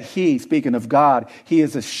 And that he, speaking of God, he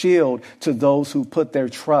is a shield to those who put their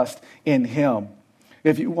trust in him.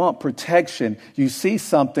 If you want protection, you see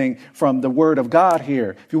something from the word of God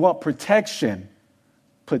here. If you want protection,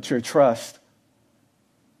 put your trust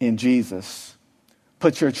in Jesus.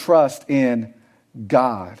 Put your trust in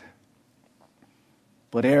God.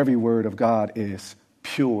 But every word of God is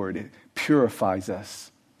pure. It purifies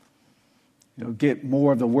us. Get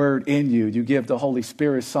more of the word in you. You give the Holy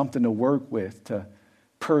Spirit something to work with, to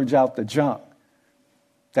purge out the junk.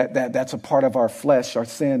 That's a part of our flesh, our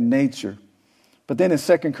sin nature. But then in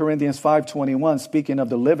 2 Corinthians 5:21, speaking of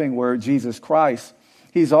the living word, Jesus Christ,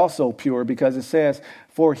 he's also pure because it says,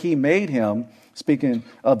 for he made him, speaking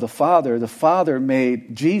of the Father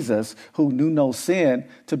made Jesus, who knew no sin,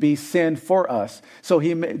 to be sin for us. So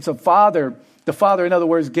the Father, in other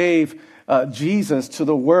words, gave Jesus to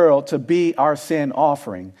the world to be our sin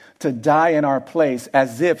offering, to die in our place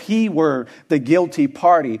as if he were the guilty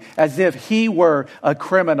party, as if he were a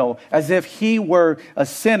criminal, as if he were a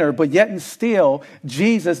sinner. But yet and still,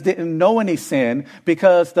 Jesus didn't know any sin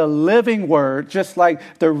because the living word, just like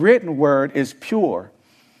the written word, is pure.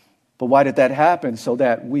 But why did that happen? So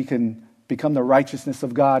that we can become the righteousness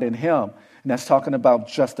of God in him. And that's talking about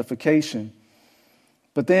justification.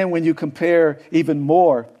 But then when you compare even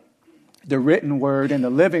more the written word and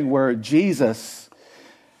the living word, Jesus,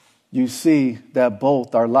 you see that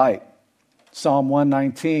both are like. Psalm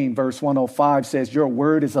 119, verse 105 says, your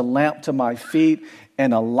word is a lamp to my feet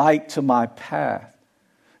and a light to my path.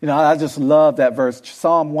 I just love that verse.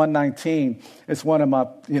 Psalm 119 is one of my,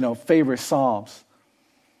 favorite Psalms.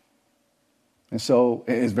 And so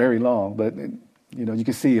it's very long, but, you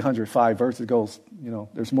can see 105 verses goes,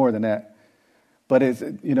 there's more than that. But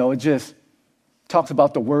it just talks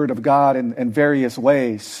about the word of God in various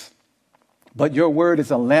ways. But your word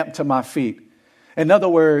is a lamp to my feet. In other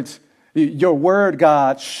words, your word,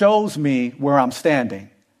 God, shows me where I'm standing.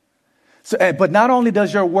 But not only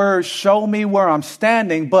does your word show me where I'm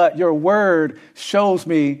standing, but your word shows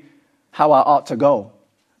me how I ought to go,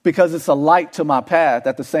 because it's a light to my path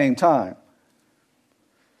at the same time.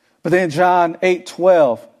 But then John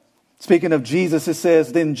 8:12, speaking of Jesus, it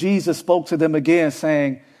says, then Jesus spoke to them again,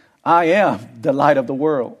 saying, I am the light of the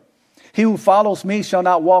world. He who follows me shall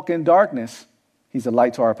not walk in darkness. He's a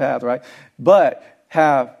light to our path, right? But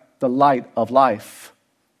have the light of life.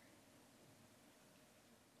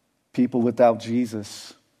 People without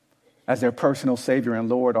Jesus as their personal Savior and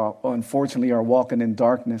Lord unfortunately are walking in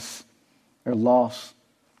darkness. They're lost,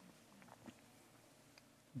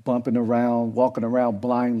 bumping around, walking around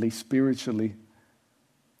blindly, spiritually,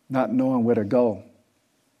 not knowing where to go.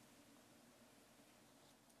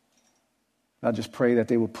 I just pray that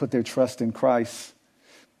they will put their trust in Christ.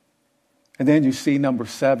 And then you see number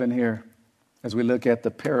 7 here as we look at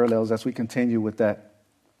the parallels, as we continue with that.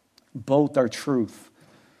 Both are truth.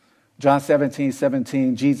 John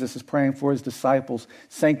 17:17, Jesus is praying for his disciples.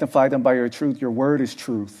 Sanctify them by your truth. Your word is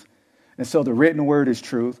truth. And so the written word is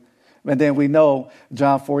truth. And then we know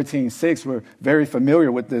John 14:6, we're very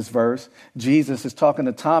familiar with this verse. Jesus is talking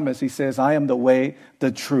to Thomas. He says, I am the way,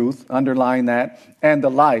 the truth, underline that, and the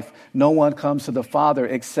life. No one comes to the Father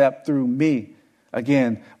except through me.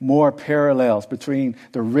 Again, more parallels between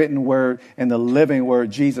the written word and the living word,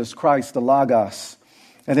 Jesus Christ, the Logos.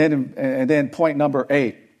 And then point number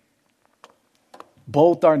 8.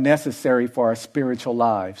 Both are necessary for our spiritual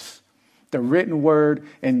lives. The written word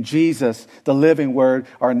and Jesus, the living word,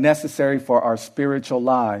 are necessary for our spiritual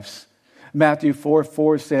lives. Matthew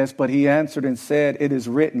 4:4 says, but he answered and said, it is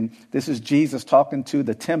written. This is Jesus talking to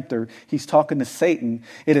the tempter. He's talking to Satan.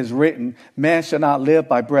 It is written, man shall not live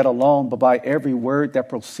by bread alone, but by every word that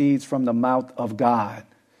proceeds from the mouth of God.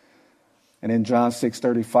 And in John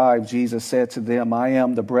 6:35, Jesus said to them, I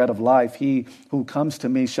am the bread of life. He who comes to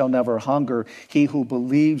me shall never hunger. He who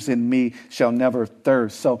believes in me shall never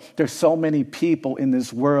thirst. So there's so many people in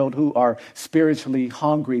this world who are spiritually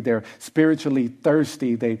hungry. They're spiritually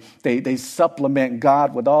thirsty. They supplement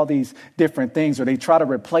God with all these different things, or they try to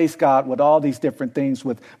replace God with all these different things,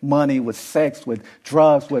 with money, with sex, with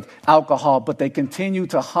drugs, with alcohol. But they continue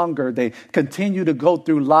to hunger. They continue to go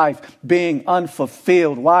through life being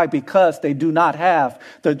unfulfilled. Why? Because they do not have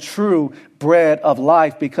the true bread of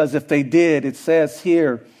life, because if they did, it says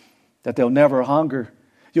here that they'll never hunger.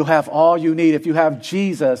 You'll have all you need. If you have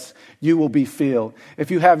Jesus, you will be filled.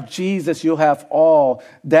 If you have Jesus, you'll have all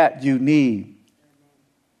that you need.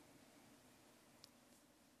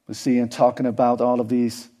 But see, in talking about all of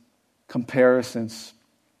these comparisons,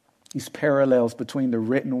 these parallels between the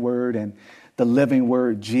written word and the living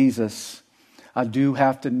word, Jesus, I do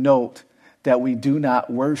have to note that we do not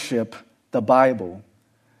worship the Bible.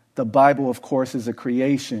 The Bible, of course, is a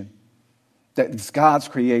creation. It's God's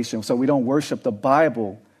creation. So we don't worship the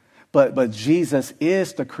Bible, but Jesus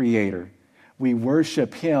is the creator. We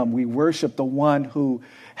worship him. We worship the one who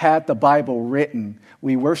had the Bible written.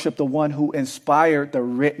 We worship the one who inspired the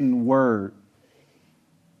written word.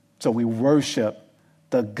 So we worship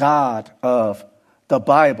the God of the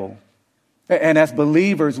Bible. And as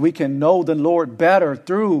believers, we can know the Lord better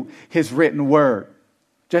through his written word.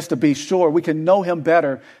 Just to be sure, we can know him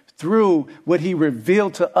better through what he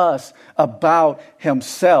revealed to us about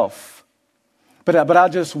himself. But I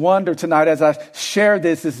just wonder tonight, as I share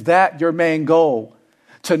this, is that your main goal?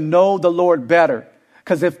 To know the Lord better?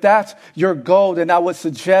 Because if that's your goal, then I would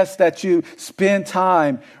suggest that you spend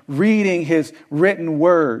time reading his written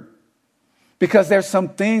word. Because there's some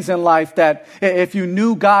things in life that if you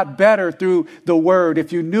knew God better through the word,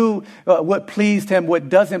 if you knew what pleased him, what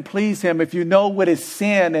doesn't please him, if you know what is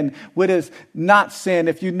sin and what is not sin,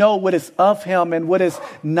 if you know what is of him and what is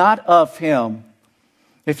not of him,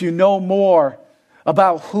 if you know more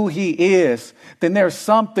about who he is, then there's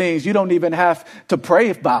some things you don't even have to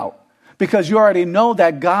pray about. Because you already know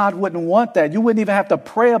that God wouldn't want that. You wouldn't even have to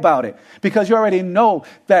pray about it. Because you already know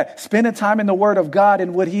that spending time in the Word of God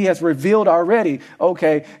and what he has revealed already,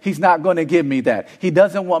 okay, he's not going to give me that. He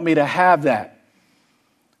doesn't want me to have that.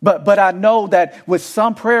 But I know that with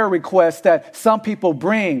some prayer requests that some people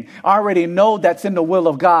bring, I already know that's in the will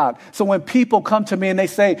of God. So when people come to me and they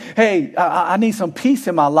say, hey, I need some peace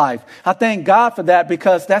in my life, I thank God for that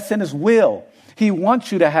because that's in his will. He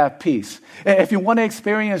wants you to have peace. If you want to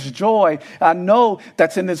experience joy, I know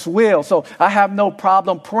that's in his will. So I have no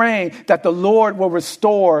problem praying that the Lord will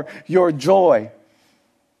restore your joy.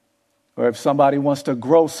 Or if somebody wants to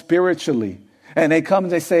grow spiritually, and they come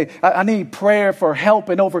and they say, I need prayer for help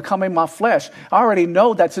in overcoming my flesh. I already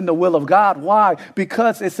know that's in the will of God. Why?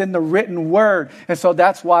 Because it's in the written word. And so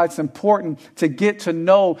that's why it's important to get to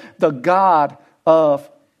know the God of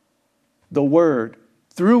the word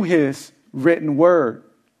through his written word.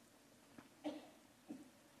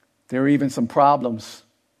 There are even some problems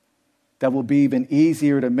that will be even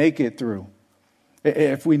easier to make it through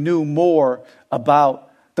if we knew more about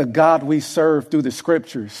the God we serve through the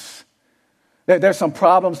scriptures. There's some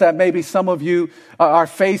problems that maybe some of you are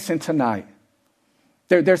facing tonight.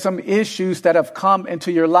 There's some issues that have come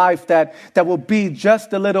into your life that will be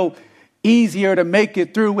just a little easier to make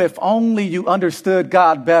it through if only you understood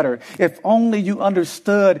God better. If only you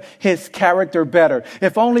understood his character better.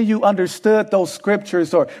 If only you understood those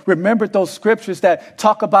scriptures or remembered those scriptures that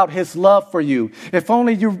talk about his love for you. If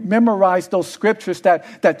only you memorized those scriptures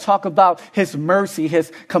that talk about his mercy,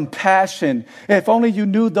 his compassion. If only you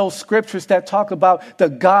knew those scriptures that talk about the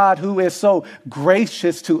God who is so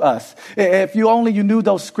gracious to us. If you knew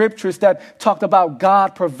those scriptures that talked about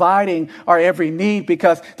God providing our every need,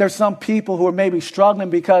 because there's some people who are maybe struggling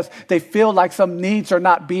because they feel like some needs are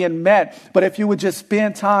not being met. But if you would just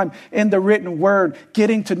spend time in the written word,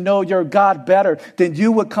 getting to know your God better, then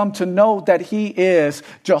you would come to know that he is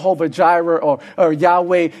Jehovah Jireh or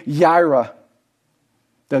Yahweh Jireh,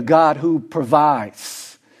 the God who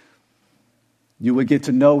provides. You would get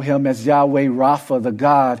to know him as Yahweh Rapha, the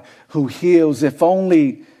God who heals. If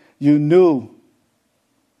only you knew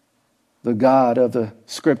the God of the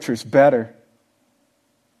scriptures better.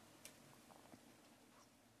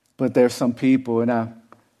 But there's some people, and I,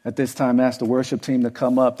 at this time, asked the worship team to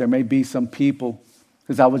come up. There may be some people,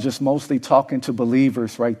 because I was just mostly talking to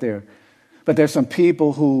believers right there. But there's some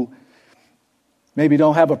people who maybe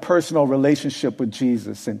don't have a personal relationship with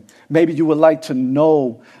Jesus. And maybe you would like to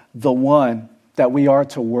know the one that we are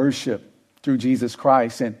to worship through Jesus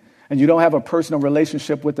Christ. And you don't have a personal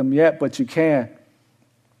relationship with him yet, but you can.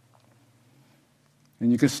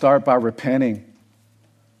 And you can start by repenting.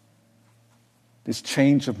 This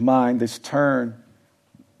change of mind, this turn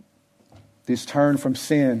from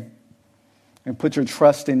sin, and put your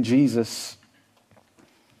trust in Jesus.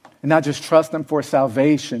 And not just trust him for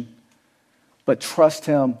salvation, but trust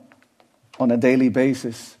him on a daily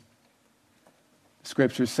basis.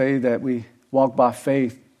 Scriptures say that we walk by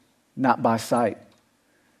faith, not by sight.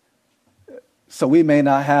 So we may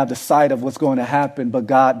not have the sight of what's going to happen, but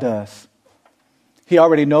God does. He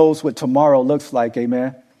already knows what tomorrow looks like,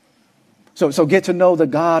 amen? So get to know the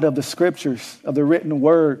God of the scriptures, of the written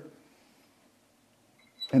word.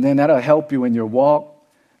 And then that'll help you in your walk.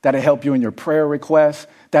 That'll help you in your prayer requests.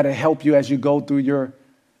 That'll help you as you go through your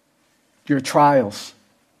trials.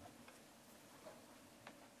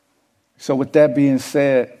 So with that being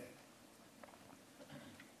said,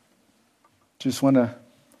 just want to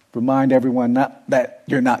remind everyone, not that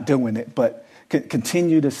you're not doing it, but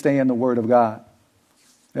continue to stay in the word of God.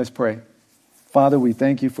 Let's pray. Father, we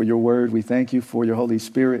thank you for your word. We thank you for your Holy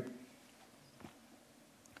Spirit.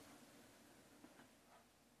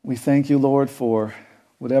 We thank you, Lord, for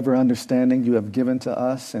whatever understanding you have given to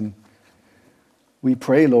us. And we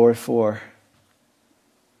pray, Lord, for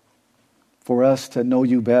us to know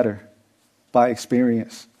you better by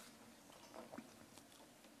experience.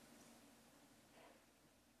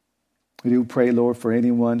 We do pray, Lord, for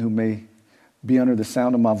anyone who may be under the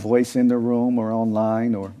sound of my voice in the room or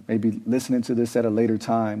online or maybe listening to this at a later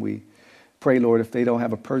time. We pray, Lord, if they don't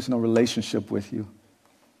have a personal relationship with you,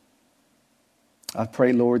 I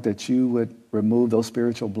pray, Lord, that you would remove those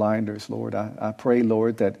spiritual blinders, Lord. I pray,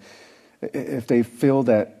 Lord, that if they feel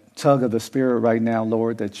that tug of the Spirit right now,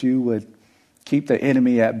 Lord, that you would keep the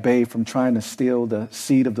enemy at bay from trying to steal the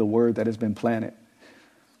seed of the word that has been planted.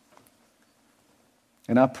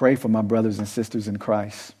 And I pray for my brothers and sisters in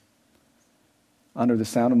Christ, under the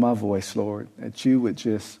sound of my voice, Lord, that you would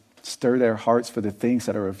just stir their hearts for the things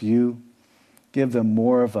that are of you. Give them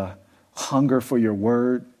more of a hunger for your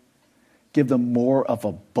word. Give them more of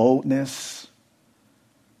a boldness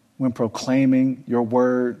when proclaiming your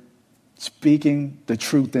word, speaking the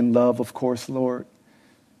truth in love, of course, Lord.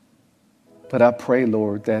 But I pray,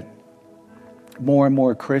 Lord, that more and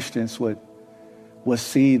more Christians would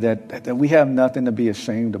see that we have nothing to be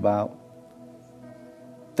ashamed about.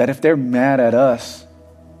 that if they're mad at us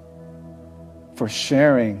for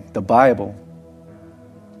sharing the Bible,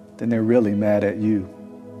 then they're really mad at you.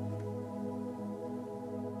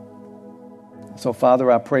 So, Father,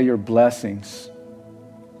 I pray your blessings.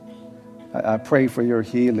 I pray for your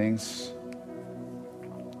healings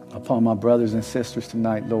upon my brothers and sisters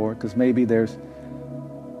tonight, Lord, because maybe there's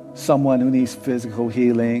someone who needs physical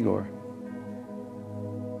healing, or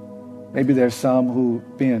maybe there's some who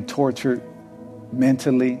being tortured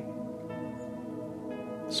mentally,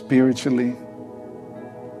 spiritually,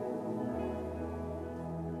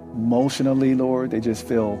 emotionally, Lord. They just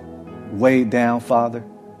feel weighed down, Father.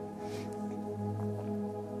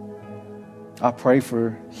 I pray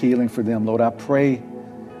for healing for them, Lord. I pray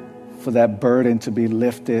for that burden to be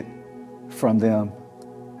lifted from them.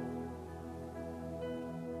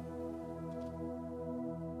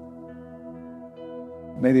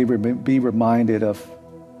 May they be reminded of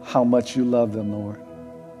how much you love them, Lord,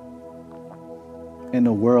 in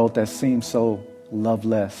a world that seems so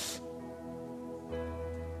loveless.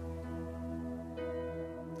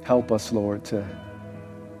 Help us, Lord, to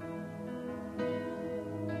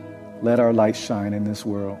let our light shine in this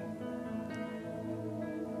world.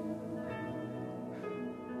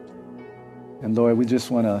 And Lord, we just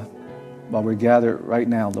want to, while we're gathered right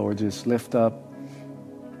now, Lord, just lift up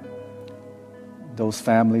those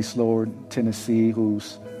families, Lord, in Tennessee,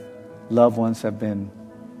 whose loved ones have been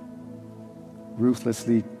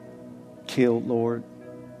ruthlessly killed, Lord,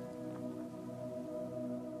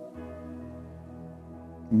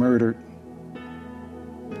 murdered.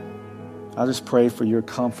 I just pray for your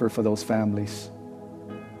comfort for those families,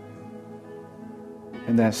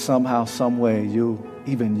 and that somehow, some way, you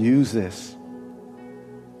even use this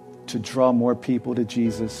to draw more people to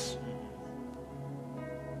Jesus.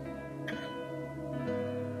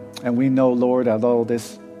 And we know, Lord, although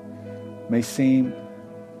this may seem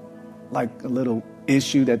like a little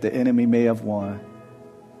issue that the enemy may have won,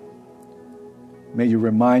 may you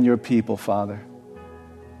remind your people, Father,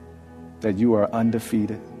 that you are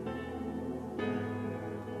undefeated.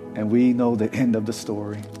 And we know the end of the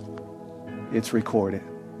story. It's recorded.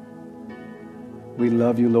 We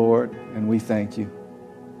love you, Lord, and we thank you.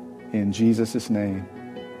 In Jesus' name,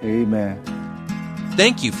 amen.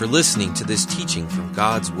 Thank you for listening to this teaching from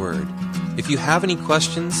God's Word. If you have any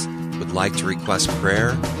questions, would like to request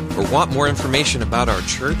prayer, or want more information about our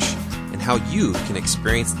church and how you can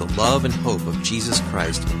experience the love and hope of Jesus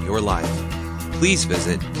Christ in your life, please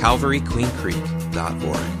visit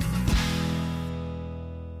calvaryqueencreek.org.